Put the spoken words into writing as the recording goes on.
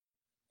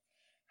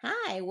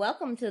Hi,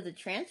 welcome to the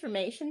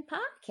Transformation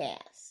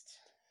Podcast.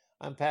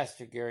 I'm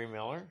Pastor Gary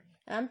Miller.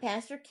 I'm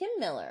Pastor Kim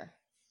Miller.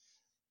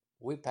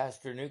 We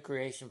pastor New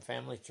Creation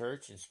Family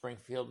Church in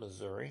Springfield,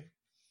 Missouri.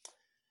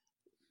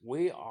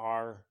 We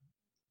are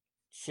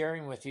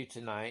sharing with you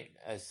tonight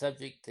a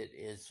subject that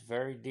is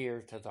very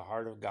dear to the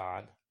heart of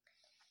God.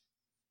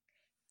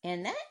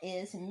 And that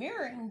is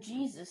mirroring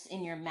Jesus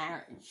in your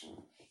marriage.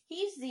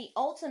 He's the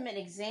ultimate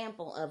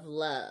example of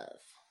love.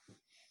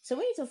 So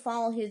we need to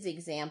follow his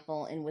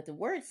example in what the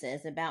Word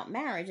says about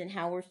marriage and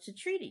how we're to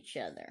treat each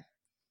other.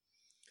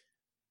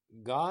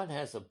 God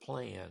has a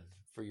plan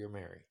for your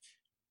marriage.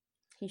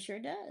 He sure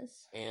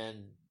does.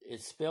 And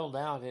it's spelled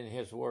out in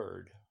his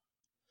Word.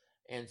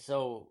 And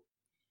so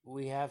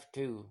we have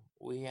to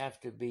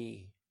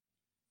be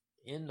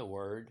in the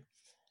Word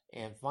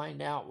and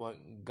find out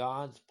what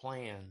God's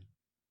plan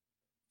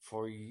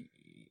for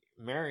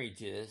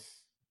marriage is,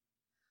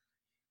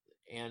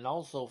 and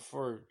also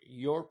for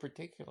your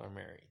particular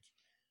marriage.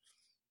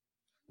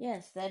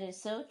 Yes, that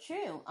is so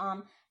true.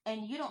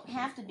 And you don't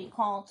have to be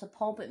called to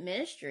pulpit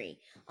ministry.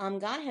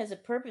 God has a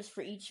purpose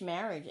for each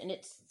marriage, and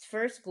it's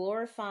first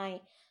glorify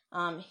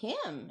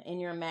him in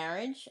your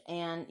marriage,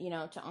 and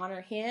to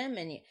honor him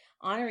and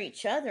honor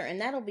each other,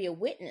 and that'll be a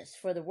witness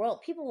for the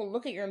world. People will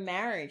look at your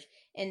marriage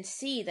and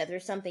see that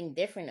there's something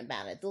different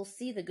about it. They'll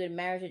see the good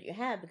marriage that you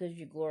have because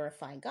you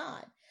glorify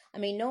God. I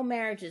mean, no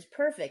marriage is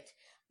perfect,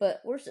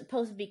 but we're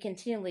supposed to be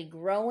continually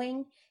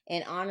growing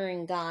and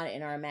honoring God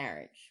in our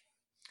marriage.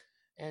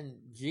 And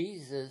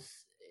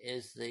Jesus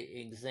is the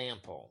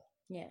example.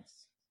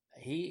 Yes.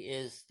 He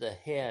is the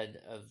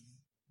head of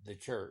the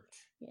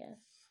church. Yes.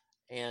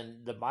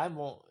 And the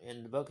Bible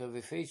in the book of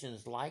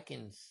Ephesians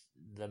likens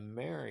the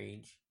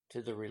marriage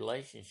to the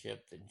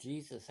relationship that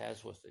Jesus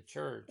has with the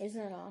church.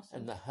 Isn't that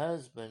awesome? And the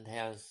husband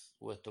has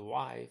with the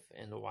wife,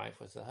 and the wife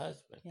with the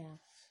husband.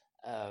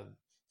 Yeah.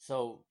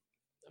 So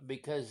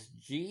because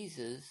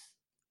Jesus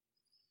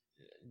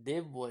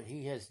did what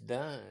he has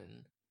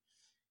done,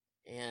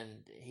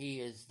 and he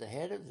is the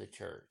head of the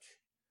church,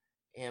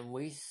 and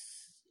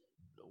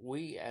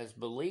we as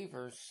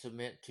believers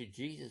submit to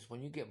Jesus.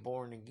 When you get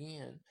born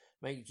again,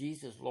 make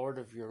Jesus Lord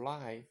of your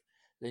life,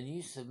 then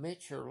you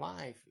submit your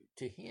life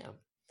to him.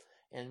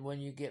 And when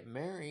you get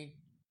married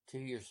to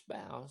your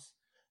spouse,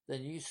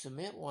 then you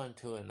submit one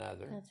to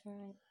another. That's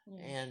right.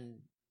 Yeah.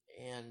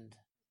 And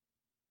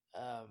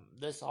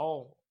this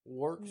all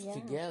works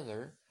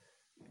together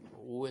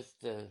with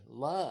the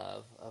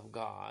love of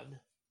God.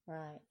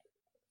 Right.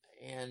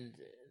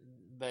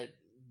 But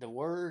the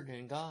Word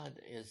and God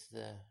is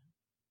the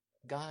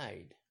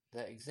guide,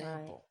 the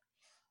example.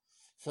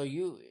 Right. So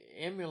you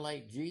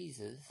emulate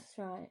Jesus. That's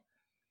right.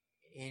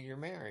 In your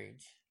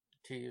marriage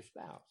to your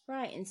spouse.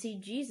 Right. And see,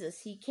 Jesus,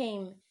 he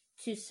came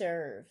to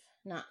serve,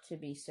 not to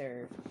be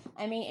served.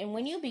 I mean, and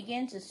when you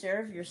begin to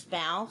serve your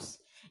spouse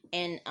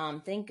and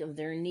think of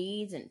their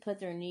needs and put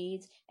their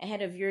needs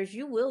ahead of yours,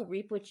 you will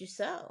reap what you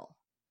sow.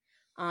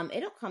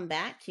 It'll come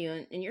back to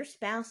you, and your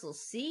spouse will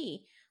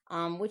see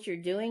what you're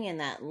doing in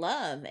that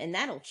love, and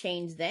that'll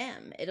change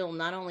them. It'll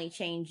not only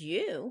change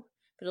you,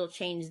 but it'll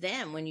change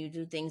them when you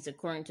do things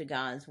according to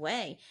God's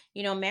way.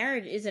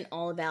 Marriage isn't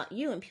all about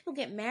you, and people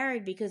get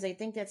married because they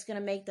think that's going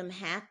to make them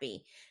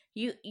happy.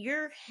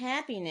 Your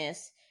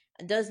happiness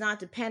does not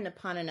depend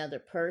upon another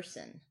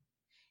person,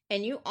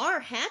 and you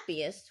are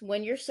happiest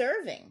when you're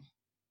serving.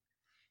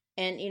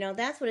 And,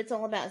 that's what it's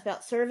all about. It's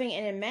about serving.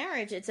 And in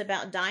marriage, it's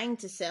about dying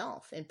to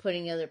self and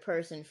putting the other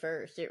person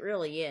first. It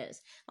really is.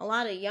 A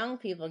lot of young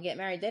people get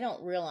married. They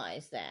don't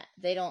realize that.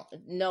 They don't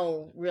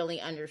really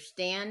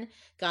understand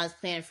God's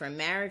plan for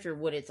marriage or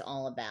what it's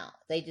all about.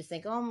 They just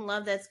think, oh,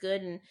 love, that's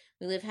good, and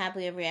we live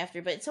happily ever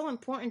after. But it's so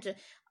important to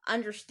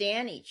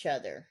understand each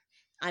other.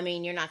 I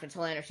mean, you're not going to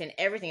totally understand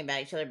everything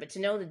about each other, but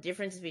to know the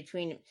differences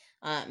between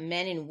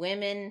men and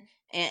women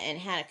and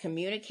how to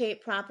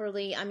communicate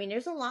properly. I mean,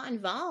 there's a lot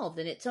involved,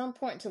 and it's so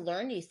important to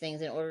learn these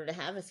things in order to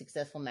have a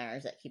successful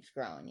marriage that keeps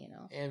growing,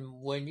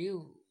 And when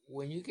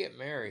you get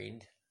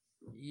married,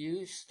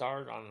 you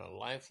start on a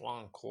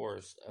lifelong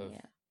course of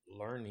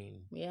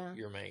learning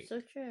your mate.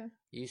 So true.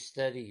 You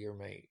study your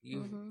mate.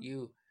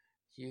 You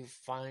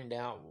find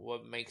out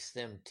what makes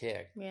them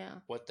tick. Yeah.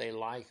 What they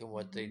like and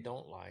what they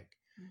don't like.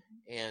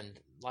 And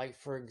like,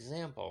 for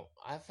example,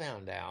 I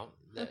found out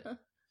that,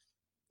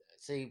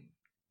 see,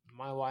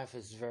 my wife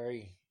is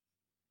very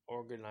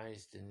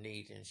organized and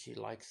neat, and she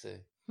likes a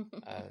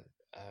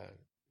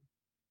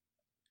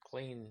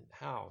clean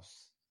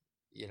house,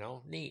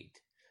 neat.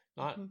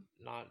 Not,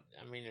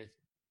 I mean,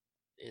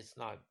 it's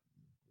not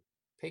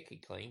picky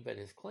clean, but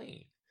it's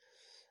clean.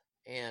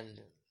 And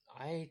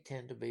I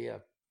tend to be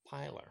a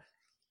piler.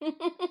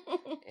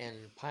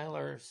 And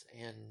pilers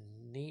and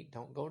neat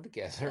don't go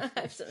together.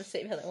 I was going to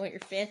say about that when you're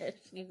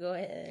finished. You go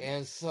ahead.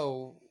 And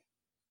so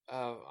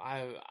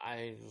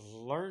I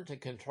learned to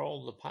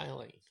control the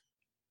piling.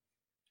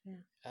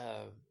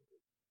 Yeah.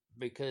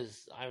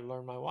 Because I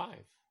learned my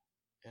wife,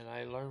 and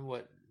I learned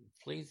what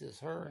pleases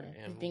her,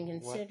 and being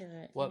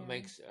considerate. What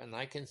makes, and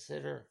I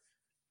consider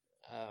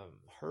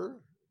her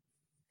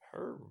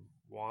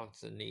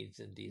wants and needs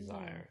and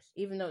desires.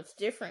 Even though it's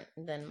different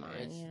than mine,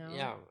 It's, you know.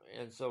 yeah,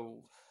 and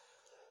so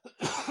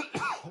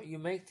you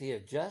make the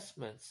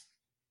adjustments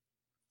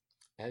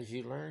as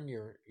you learn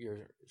your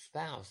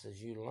spouse,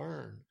 as you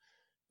learn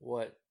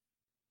what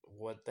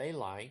they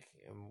like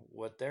and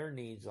what their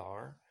needs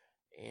are,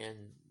 and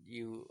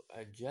you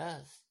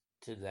adjust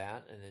to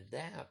that and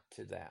adapt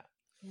to that.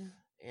 Yeah.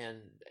 And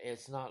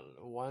it's not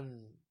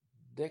one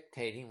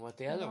dictating what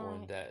the other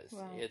one does.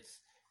 Right.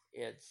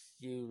 It's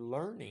you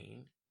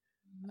learning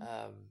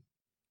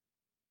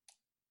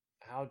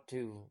how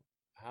to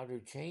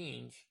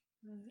change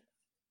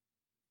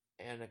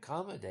and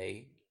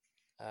accommodate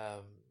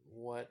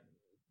what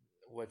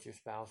your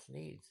spouse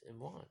needs and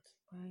wants.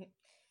 Right.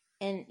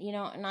 And, you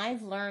know, and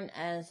I've learned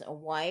as a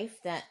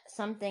wife that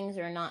some things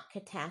are not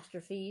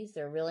catastrophes.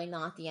 They're really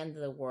not the end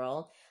of the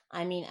world.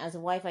 I mean, as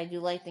a wife, I do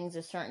like things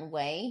a certain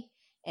way,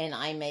 and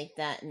I make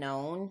that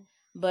known.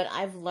 But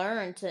I've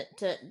learned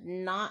to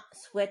not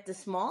sweat the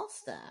small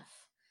stuff.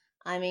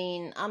 I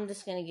mean, I'm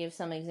just going to give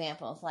some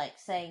examples. Like,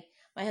 say,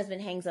 my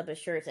husband hangs up his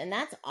shirts, and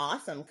that's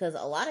awesome because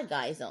a lot of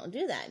guys don't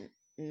do that.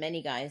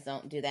 Many guys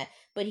don't do that.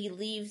 But he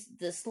leaves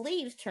the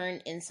sleeves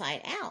turned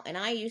inside out. And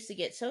I used to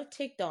get so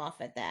ticked off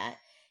at that.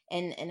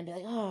 And be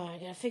like, oh, I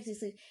gotta fix these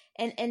sleeves.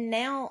 And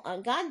now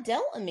God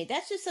dealt with me.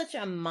 That's just such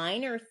a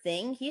minor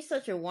thing. He's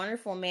such a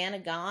wonderful man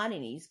of God,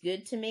 and he's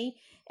good to me.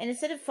 And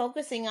instead of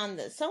focusing on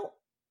the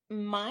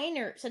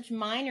such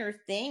minor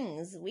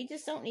things, we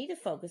just don't need to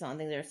focus on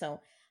things that are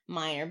so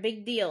minor.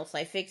 Big deal. So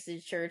I fix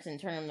his shirts and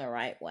turn them the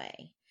right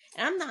way.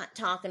 And I'm not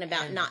talking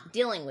about not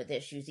dealing with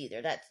issues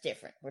either. That's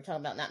different. We're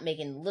talking about not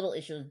making little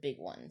issues big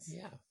ones.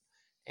 Yeah.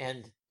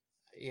 And,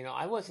 you know,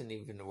 I wasn't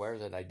even aware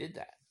that I did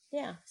that.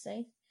 Yeah,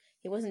 see?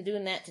 He wasn't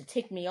doing that to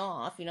tick me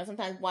off. You know,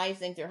 sometimes wives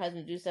think their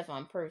husbands do stuff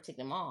on purpose to tick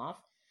them off.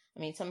 I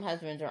mean, some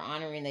husbands are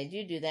honoring, they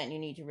do that, and you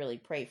need to really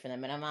pray for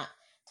them. And I'm not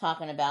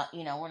talking about,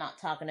 you know, we're not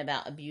talking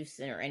about abuse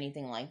or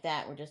anything like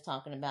that. We're just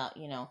talking about,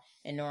 you know,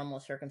 in normal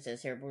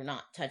circumstances here. We're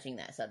not touching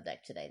that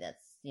subject today.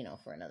 That's, you know,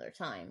 for another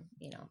time,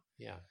 you know.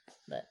 Yeah.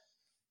 But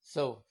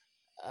so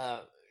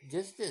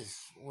just as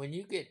when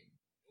you get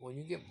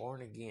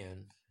born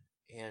again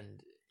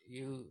and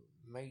you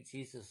make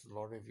Jesus the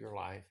Lord of your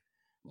life,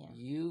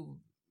 you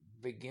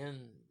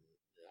begin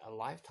a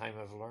lifetime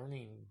of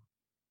learning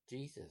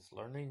Jesus,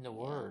 learning the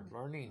Word,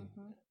 learning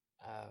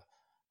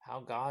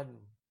how God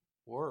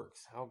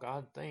works, how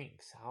God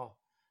thinks,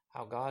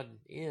 how God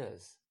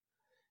is.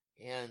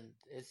 And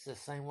it's the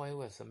same way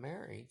with a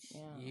marriage.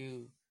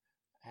 You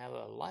have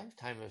a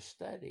lifetime of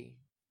study,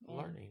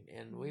 learning.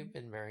 And we've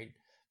been married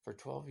for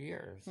 12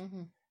 years.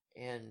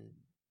 And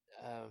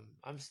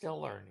I'm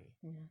still learning.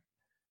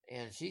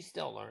 And she's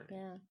still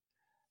learning.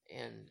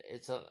 And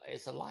it's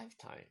a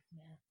lifetime.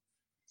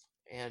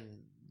 And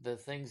the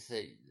things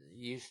that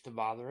used to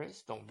bother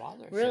us don't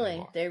bother us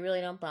anymore. They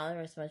really don't bother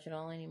us much at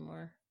all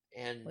anymore.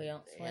 And we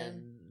don't swim.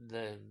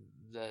 And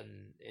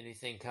then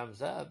anything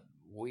comes up,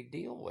 we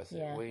deal with it.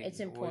 Yeah,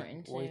 it's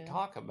important we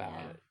talk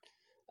about it.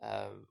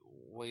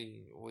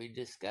 We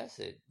discuss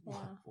it. Yeah.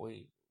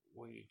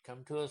 We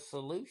come to a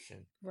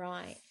solution.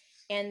 Right.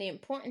 And the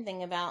important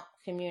thing about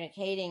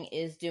communicating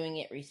is doing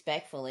it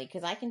respectfully.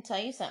 Because I can tell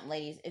you something,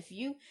 ladies. If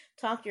you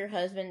talk to your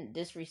husband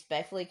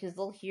disrespectfully, because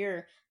they'll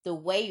hear the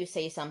way you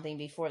say something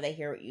before they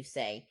hear what you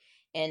say.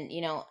 And,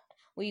 you know,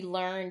 we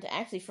learned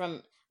actually from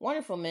a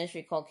wonderful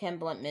ministry called Ken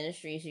Blunt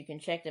Ministries. You can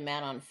check them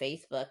out on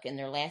Facebook. And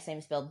their last name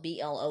is spelled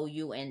Blount.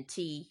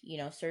 You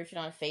know, search it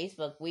on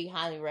Facebook. We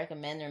highly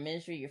recommend their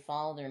ministry. You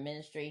follow their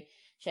ministry.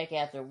 Check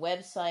out their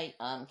website,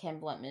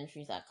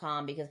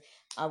 KenBluntMinistries.com, because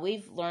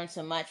we've learned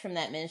so much from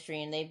that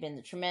ministry, and they've been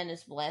a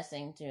tremendous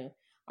blessing to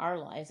our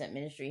lives. That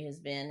ministry has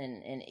been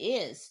and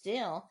is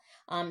still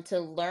to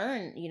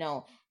learn, you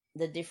know,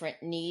 the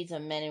different needs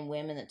of men and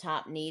women, the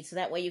top needs, so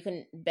that way you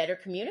can better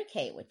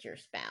communicate with your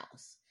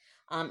spouse.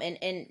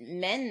 And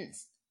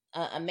men's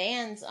a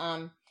man's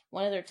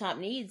one of their top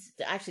needs,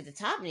 actually the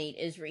top need,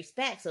 is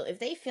respect. So if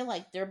they feel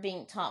like they're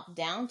being talked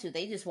down to,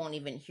 they just won't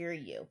even hear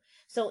you.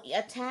 So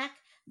attack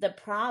the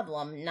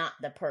problem, not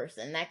the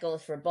person. That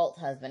goes for both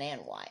husband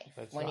and wife.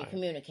 That's when right. You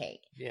communicate.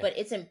 Yeah. But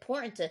it's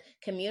important to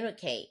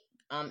communicate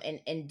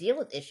and deal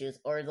with issues,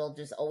 or they'll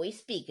just always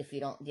speak if you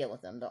don't deal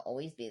with them. They'll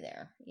always be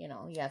there. You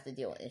know, you have to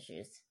deal with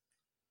issues.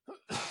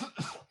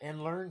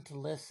 And learn to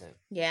listen.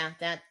 Yeah,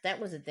 that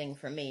was a thing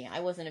for me.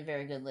 I wasn't a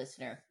very good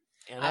listener.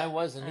 And I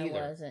wasn't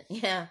either. I wasn't,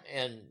 yeah.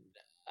 And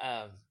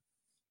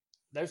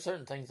there's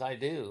certain things I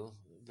do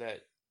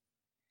that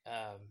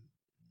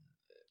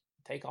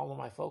take all of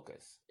my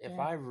focus. If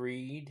I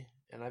read,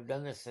 and I've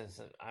done this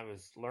since I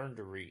was learned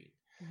to read,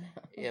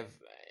 if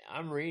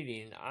I'm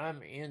reading,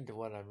 I'm into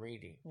what I'm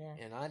reading,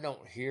 and I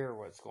don't hear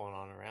what's going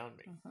on around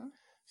me.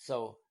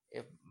 So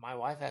if my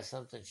wife has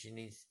something she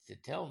needs to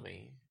tell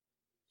me,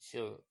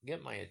 she'll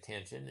get my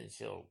attention and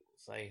she'll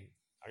say,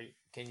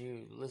 can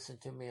you listen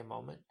to me a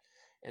moment?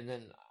 And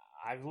then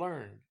I've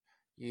learned,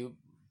 you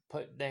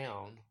put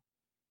down,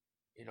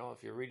 you know,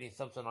 if you're reading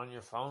something on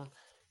your phone,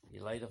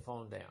 you lay the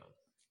phone down.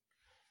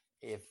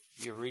 If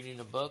you're reading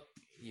a book,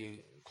 you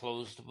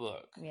close the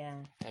book. Yeah.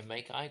 And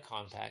make eye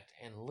contact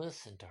and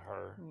listen to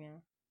her. Yeah.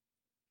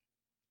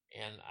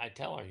 And I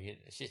tell her,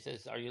 she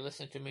says, "Are you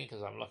listening to me?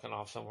 Because I'm looking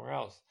off somewhere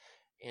else."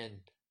 And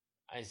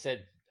I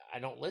said, "I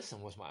don't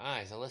listen with my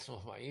eyes. I listen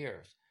with my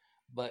ears."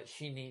 But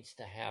she needs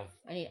to have.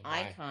 I need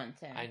eye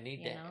contact. I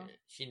need to.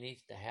 She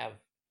needs to have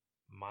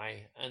my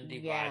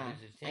undivided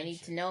attention. I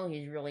need to know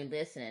he's really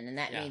listening, and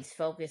that means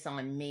focus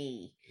on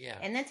me. Yeah.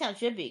 And that's how it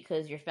should be,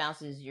 because your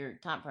spouse is your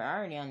top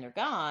priority under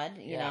God,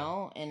 you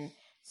know, and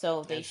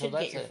so they should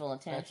get your full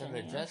attention.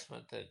 That's an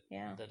adjustment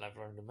that I've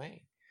learned to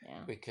make.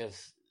 Yeah.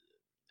 Because,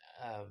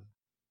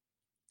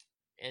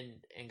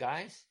 and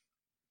guys,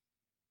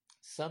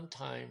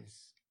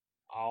 sometimes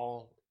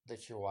all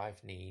that your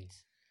wife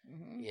needs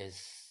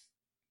is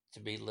to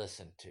be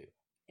listened to.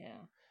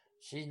 Yeah.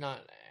 She's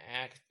not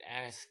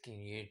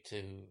asking you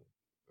to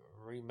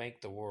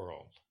remake the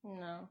world.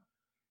 No.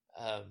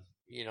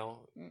 You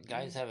know,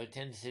 guys have a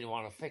tendency to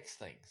want to fix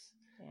things.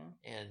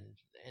 Yeah.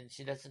 And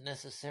she doesn't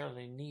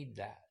necessarily need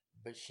that,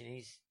 but she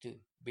needs to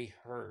be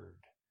heard.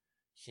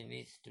 She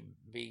needs to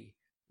be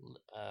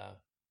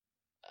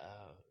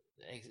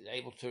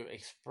able to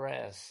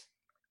express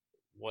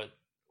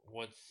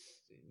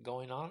what's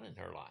going on in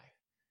her life.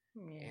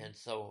 Yeah. And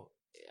so,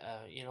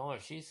 you know,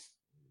 if she's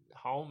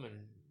home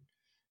and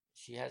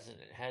she hasn't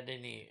had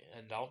any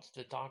adults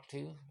to talk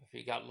to, if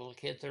you got little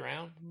kids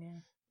around,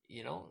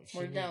 you know,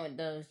 we're done with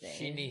those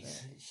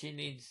days. She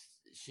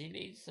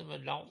needs some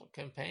adult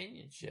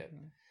companionship,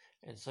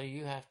 and so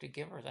you have to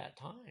give her that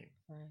time.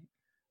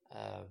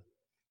 Right.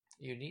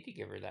 You need to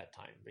give her that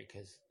time,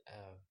 because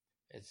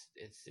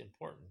it's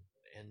important,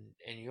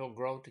 and you'll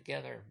grow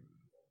together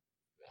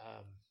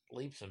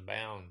leaps and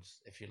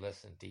bounds if you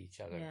listen to each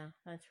other. Yeah,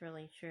 that's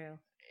really true.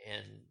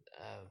 And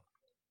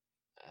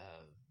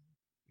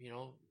you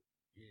know,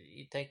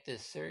 you take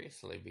this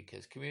seriously,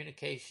 because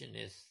communication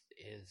is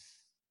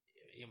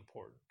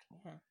important.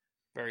 Yeah.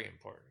 Very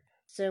important.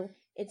 So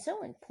it's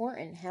so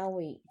important how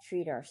we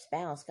treat our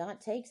spouse.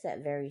 God takes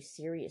that very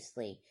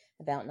seriously,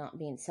 about not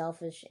being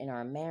selfish in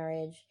our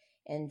marriage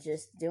and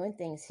just doing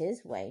things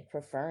his way,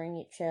 preferring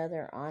each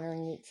other,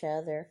 honoring each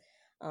other.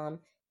 And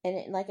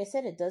like I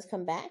said, it does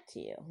come back to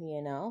you,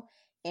 you know.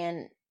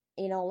 And,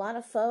 you know, a lot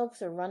of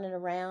folks are running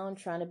around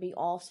trying to be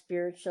all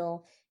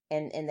spiritual,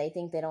 and they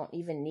think they don't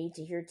even need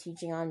to hear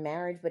teaching on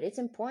marriage. But it's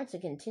important to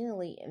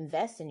continually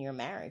invest in your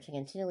marriage and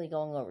continually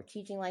going over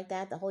teaching like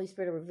that. The Holy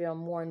Spirit will reveal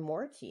more and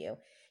more to you.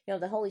 You know,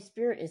 the Holy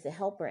Spirit is the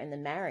helper in the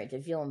marriage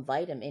if you'll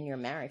invite him in your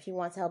marriage. He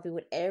wants to help you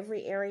with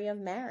every area of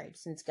marriage.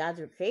 Since God's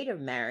the creator of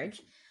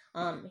marriage,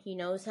 he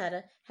knows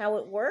how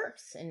it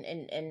works, and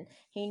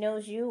he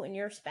knows you and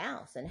your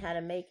spouse and how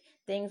to make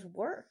things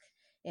work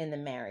in the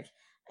marriage.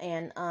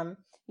 And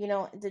you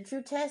know, the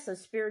true test of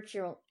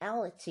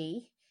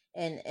spirituality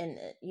and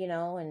you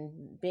know,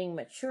 and being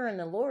mature in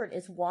the Lord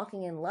is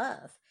walking in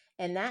love,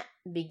 and that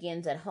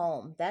begins at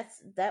home.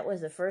 That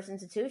was the first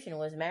institution,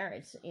 was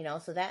marriage, you know,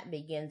 so that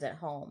begins at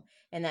home,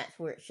 and that's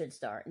where it should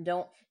start. And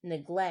don't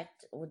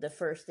neglect the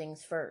first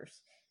things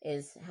first,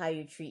 is how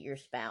you treat your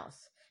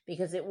spouse,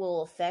 because it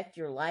will affect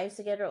your lives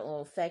together. It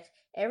will affect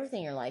everything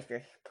in your life.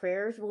 Your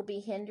prayers will be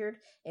hindered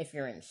if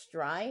you're in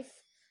strife.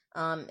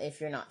 If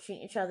you're not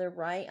treating each other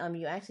right,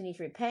 you actually need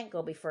to repent,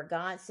 go before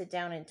God, sit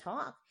down and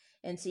talk,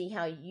 and see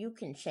how you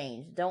can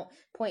change. Don't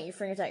point your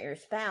fingers at your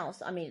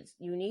spouse. I mean,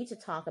 you need to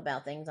talk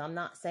about things. I'm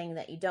not saying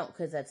that you don't,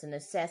 because that's a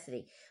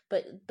necessity.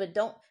 But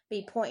don't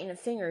be pointing the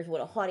fingers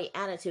with a haughty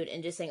attitude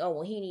and just saying, oh,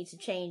 well, he needs to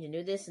change and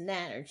do this and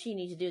that, or she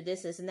needs to do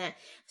this and that.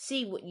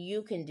 See what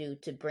you can do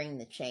to bring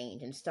the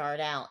change, and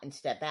start out and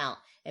step out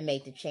and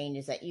make the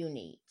changes that you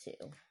need to.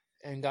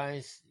 And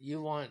guys,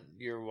 you want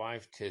your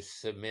wife to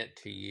submit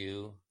to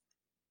you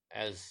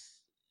as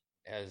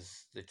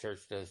the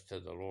church does to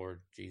the Lord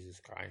Jesus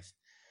Christ.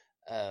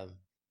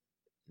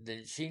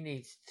 Then she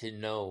needs to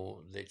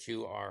know that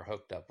you are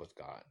hooked up with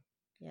God.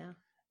 Yeah.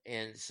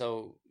 And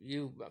so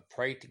you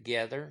pray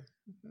together,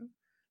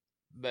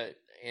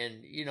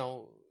 and you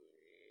know,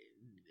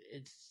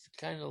 it's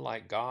kind of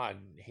like God.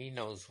 He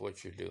knows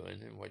what you're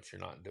doing and what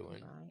you're not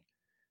doing. Right.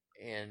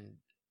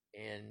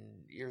 And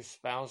your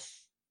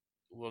spouse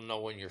will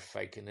know when you're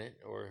faking it,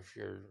 or if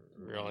you're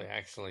really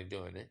actually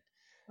doing it.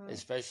 Right.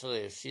 Especially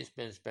if she's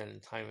been spending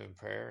time in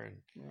prayer,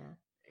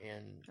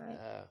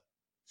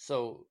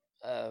 so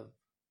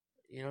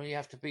you know, you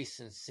have to be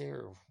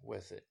sincere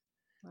with it.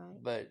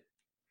 Right. But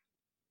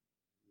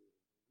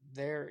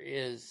there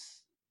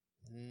is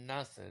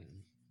nothing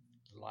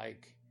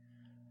like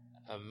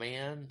a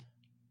man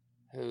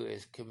who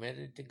is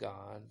committed to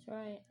God.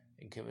 Right.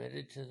 And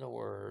committed to the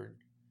Word,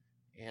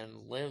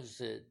 and lives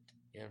it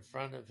in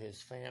front of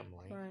his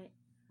family. Right.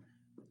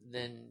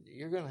 Then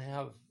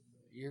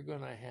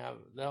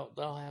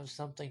they'll have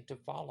something to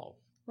follow.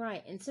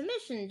 Right. And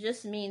submission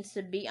just means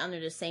to be under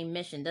the same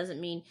mission. Doesn't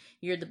mean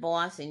you're the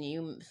boss and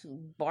you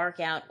bark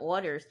out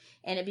orders.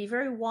 And it'd be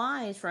very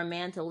wise for a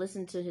man to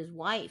listen to his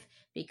wife,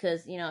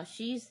 because, you know,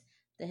 she's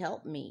the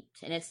helpmeet.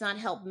 And it's not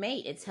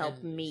helpmate, it's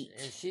helpmeet.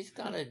 And she's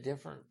got a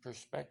different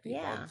perspective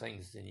on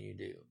things than you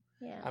do.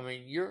 Yeah. I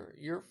mean,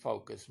 you're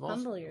focused.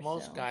 Humble Most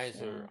yourself. guys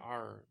Yeah.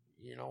 are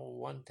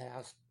one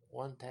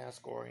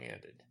task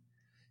oriented,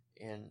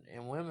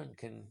 and women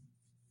can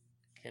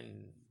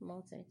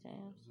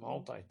Multitask.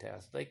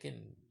 multitask.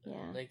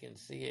 Yeah. They can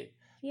see it.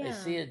 They Yeah.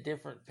 see a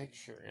different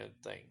picture in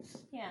things.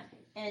 Yeah.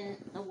 And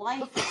the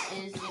wife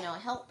is,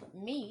 help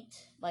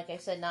meet. Like I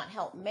said, not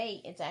help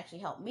mate. It's actually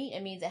help meet.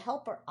 It means a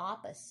helper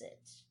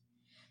opposite.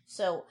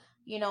 So,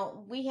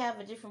 we have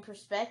a different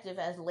perspective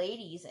as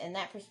ladies, and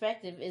that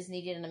perspective is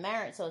needed in a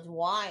marriage. So it's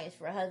wise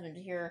for a husband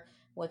to hear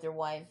what their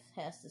wife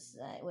has to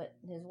say, what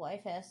his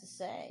wife has to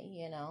say,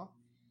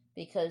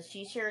 because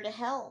she's here to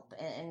help,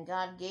 and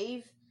God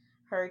gave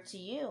her to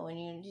you, and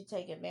you need to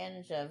take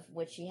advantage of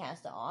what she has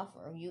to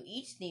offer. You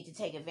each need to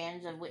take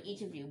advantage of what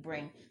each of you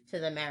bring to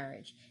the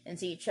marriage and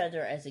see each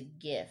other as a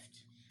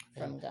gift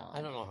from God.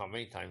 I don't know how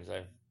many times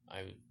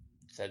I've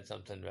said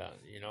something about,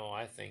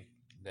 I think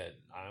that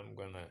I'm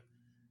gonna,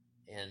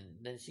 and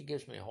then she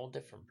gives me a whole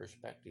different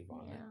perspective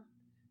on it,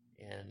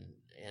 and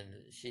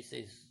she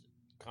sees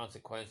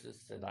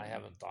consequences that I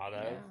haven't thought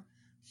of. Yeah.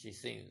 She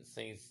sees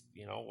things,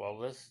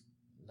 well,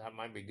 that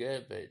might be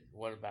good, but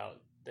what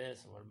about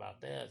this and what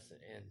about this?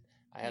 And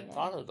I hadn't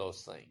thought of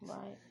those things.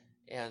 Right.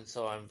 And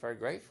so I'm very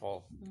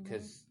grateful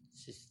because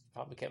she's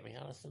probably kept me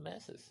out of some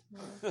messes,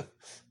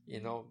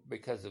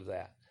 because of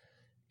that.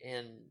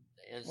 And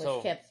so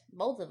which kept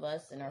both of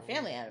us and our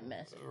family out of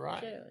messes,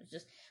 right? Too. It's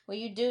just what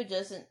you do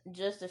doesn't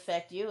just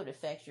affect you; it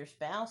affects your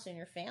spouse and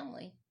your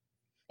family,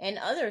 and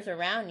others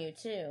around you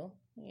too.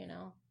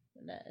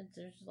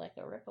 There's like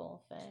a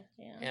ripple effect.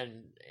 Yeah.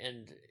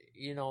 And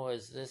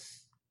as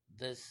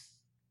this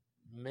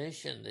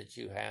mission that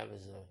you have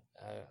as a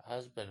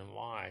husband and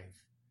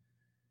wife,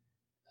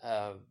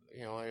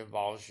 it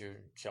involves your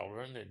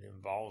children, it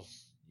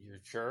involves your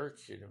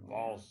church, it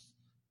involves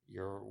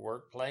your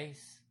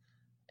workplace,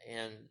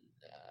 and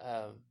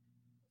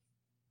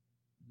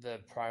the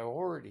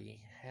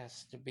priority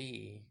has to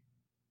be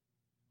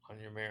on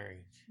your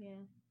marriage.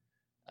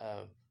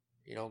 Yeah.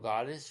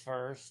 God is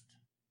first,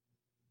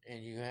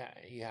 and you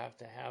have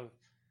to have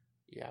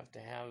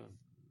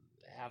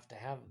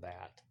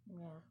that.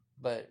 Yeah.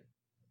 But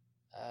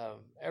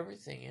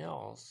everything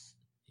else,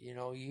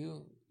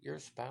 your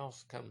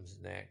spouse comes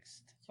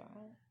next. That's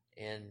right.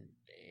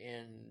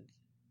 And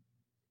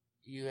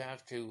you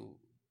have to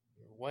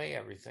weigh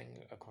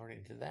everything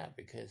according to that,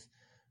 because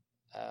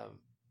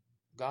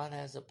God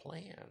has a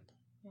plan.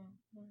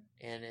 Yeah.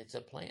 And it's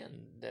a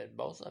plan that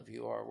both of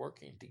you are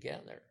working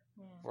together.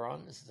 Yeah. We're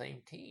on the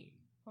same team.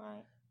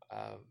 Right.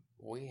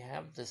 We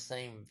have the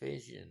same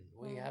vision.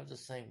 We have the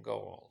same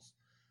goals.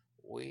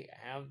 We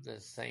have the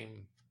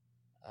same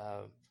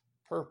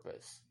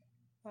purpose.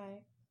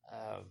 Right.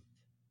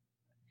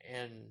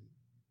 And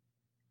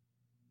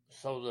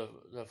so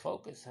the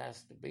focus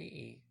has to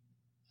be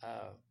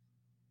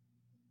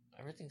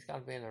everything's got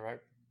to be in the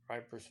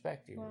right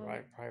perspective,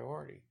 right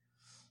priority.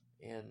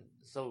 And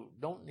so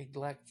don't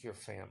neglect your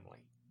family.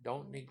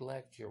 Don't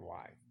neglect your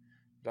wife.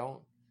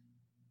 Don't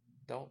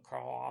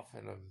crawl off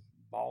in a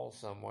ball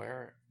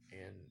somewhere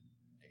and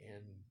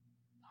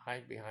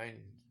hide behind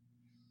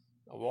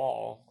a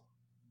wall.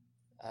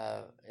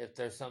 If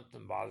there's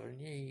something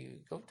bothering you, you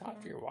go talk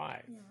to your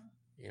wife.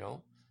 Yeah.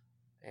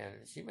 And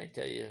she may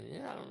tell you,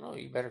 I don't know,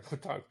 you better go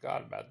talk to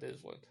God about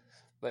this one.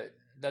 But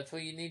that's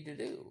what you need to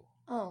do.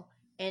 Oh,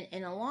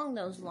 and along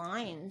those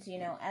lines,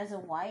 as a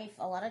wife,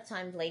 a lot of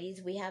times,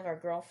 ladies, we have our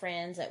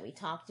girlfriends that we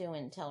talk to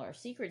and tell our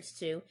secrets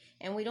to,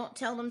 and we don't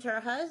tell them to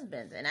our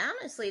husbands. And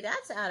honestly,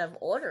 that's out of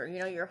order.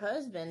 Your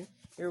husband,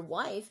 your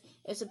wife,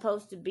 is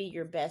supposed to be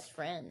your best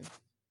friend,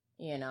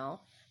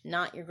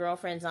 not your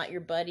girlfriends, not your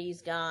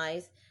buddies,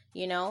 guys.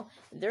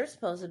 They're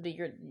supposed to be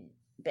your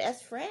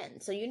best friend.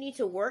 So you need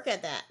to work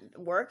at that.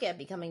 Work at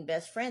becoming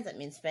best friends. That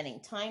means spending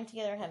time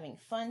together, having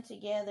fun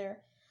together.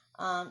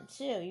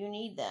 Too. You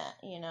need that,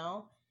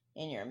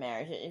 in your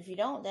marriage. If you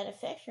don't, that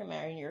affects your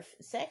marriage, your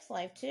sex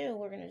life too.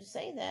 We're going to just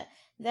say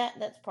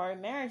that's part of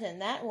marriage, and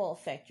that will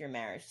affect your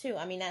marriage too.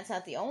 I mean, that's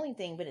not the only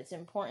thing, but it's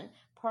an important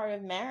part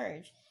of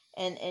marriage.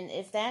 And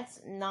if that's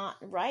not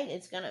right,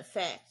 it's going to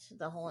affect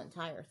the whole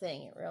entire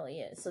thing. It really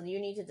is. So you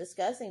need to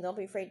discuss things. Don't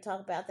be afraid to talk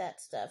about that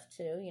stuff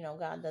too.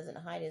 God doesn't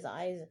hide his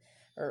eyes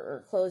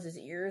or close his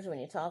ears when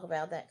you talk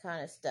about that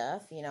kind of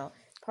stuff.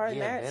 Part of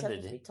marriage stuff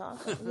is to be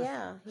talking.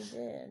 Yeah, he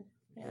did.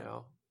 Yeah.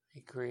 He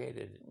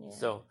created it. Yeah.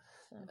 So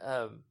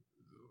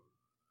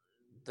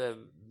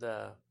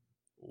the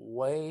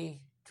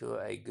way to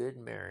a good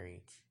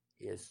marriage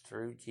is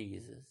through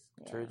Jesus,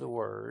 through the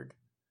Word,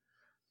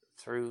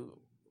 through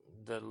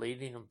the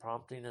leading and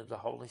prompting of the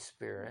Holy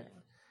Spirit.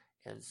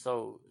 And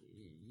so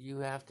you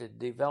have to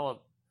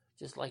develop,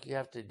 just like you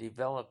have to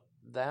develop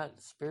that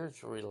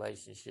spiritual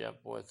relationship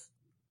with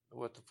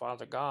the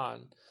Father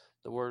God,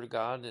 the Word of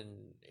God,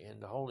 and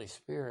the Holy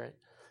Spirit.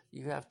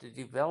 You have to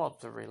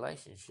develop the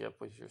relationship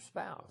with your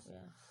spouse.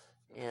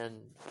 And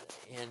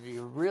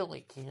you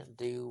really can't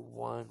do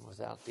one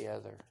without the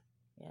other.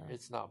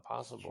 It's not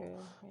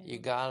possible. True. You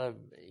gotta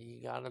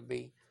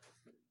be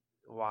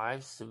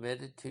wives,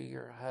 submitted to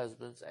your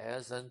husbands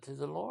as unto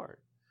the Lord.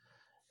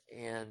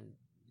 and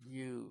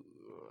you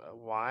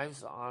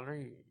wives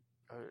honor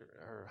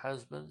her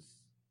husbands.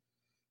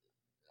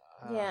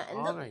 Yeah, and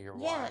Honor your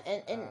yeah,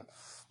 wife.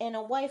 and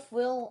a wife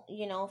will,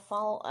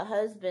 follow a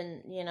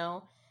husband,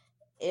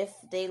 if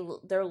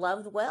they're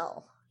loved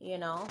well,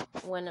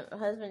 when a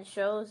husband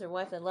shows their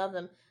wife they love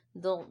them,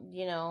 they'll,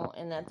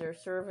 and that they're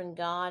serving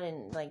God,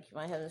 and like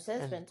my husband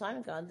says, spend time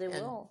with God, they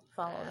will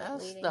follow that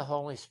ask leading. the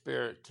Holy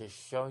Spirit to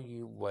show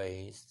you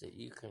ways that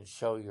you can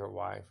show your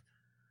wife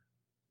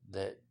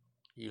that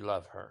you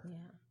love her.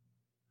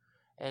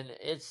 Yeah. And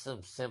it's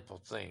some simple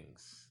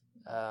things.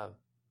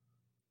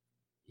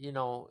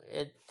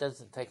 It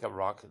doesn't take a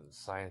rocket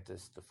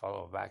scientist to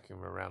follow a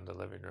vacuum around the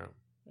living room.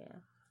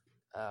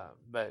 Yeah.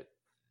 But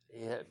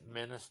it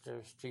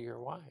ministers to your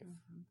wife.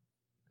 Mm-hmm.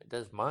 It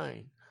does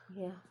mine.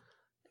 Yeah.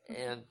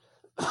 And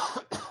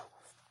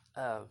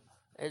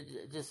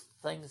it just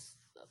things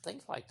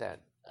like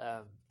that.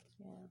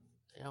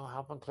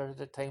 Help them clear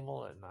the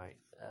table at night.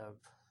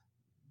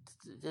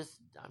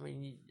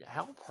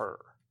 Help her.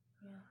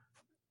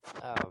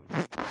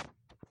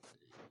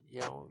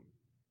 Yeah.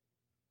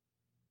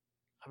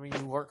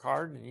 You work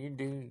hard and you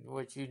do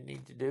what you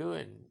need to do,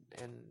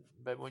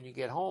 but when you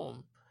get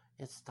home,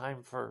 it's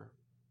time for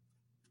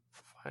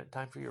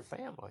your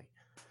family,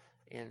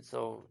 and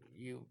so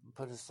you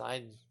put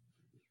aside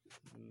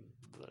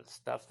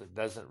stuff that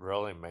doesn't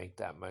really make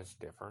that much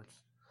difference.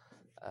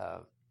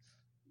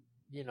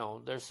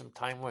 There's some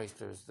time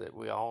wasters that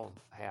we all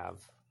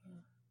have,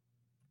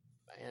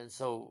 and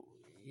so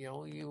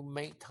you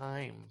make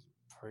time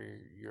for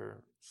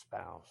your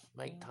spouse,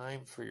 make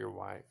time for your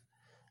wife.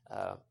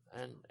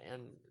 And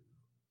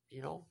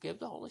give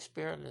the Holy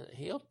Spirit, and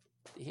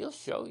He'll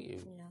show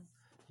you. Yeah.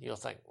 You'll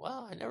think,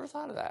 well, I never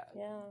thought of that.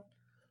 Yeah.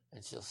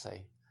 And she'll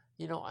say,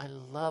 I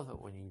love it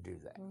when you do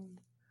that.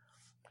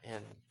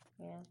 And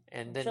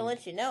and then she'll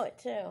let you know it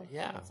too.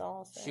 Yeah, that's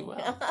awesome. She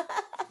will.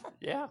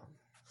 Yeah.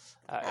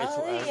 It's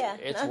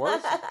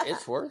worth it.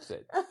 It's worth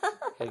it.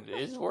 It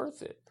is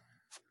worth it.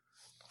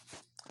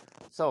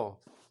 So.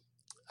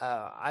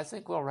 I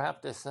think we'll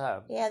wrap this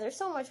up. Yeah, there's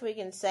so much we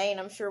can say, and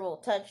I'm sure we'll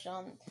touch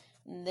on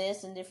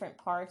this in different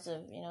parts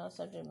of,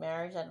 subject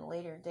marriage at a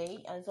later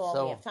date, as all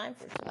we have time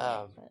for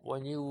tonight.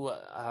 When you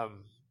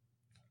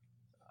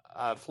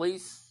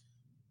please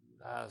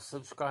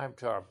subscribe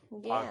to our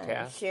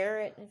podcast,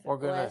 share it.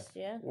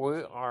 If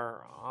we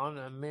are on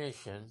a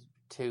mission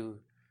to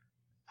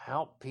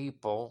help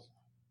people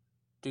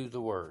do the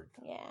Word.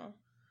 Yeah.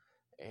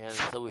 And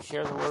so we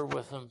share the Word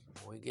with them.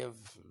 We give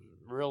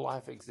real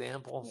life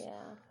examples.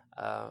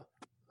 Yeah.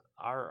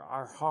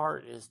 Our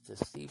heart is to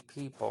see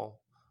people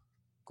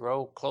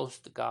grow close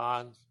to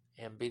God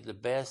and be the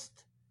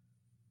best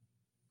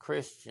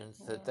Christians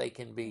that they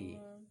can be,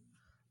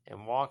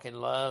 and walk in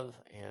love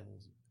and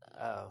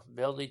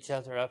build each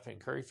other up,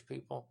 encourage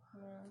people.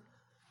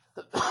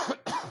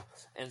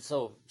 And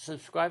so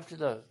subscribe to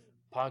the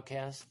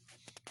podcast.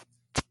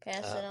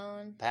 Pass it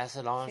on. Pass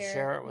it on.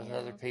 Share it with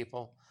other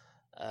people.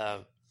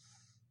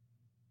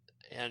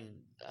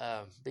 And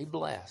be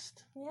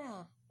blessed.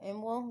 Yeah.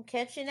 And we'll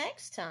catch you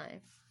next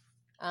time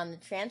on the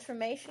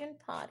Transformation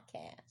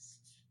Podcast.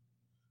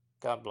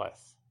 God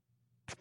bless.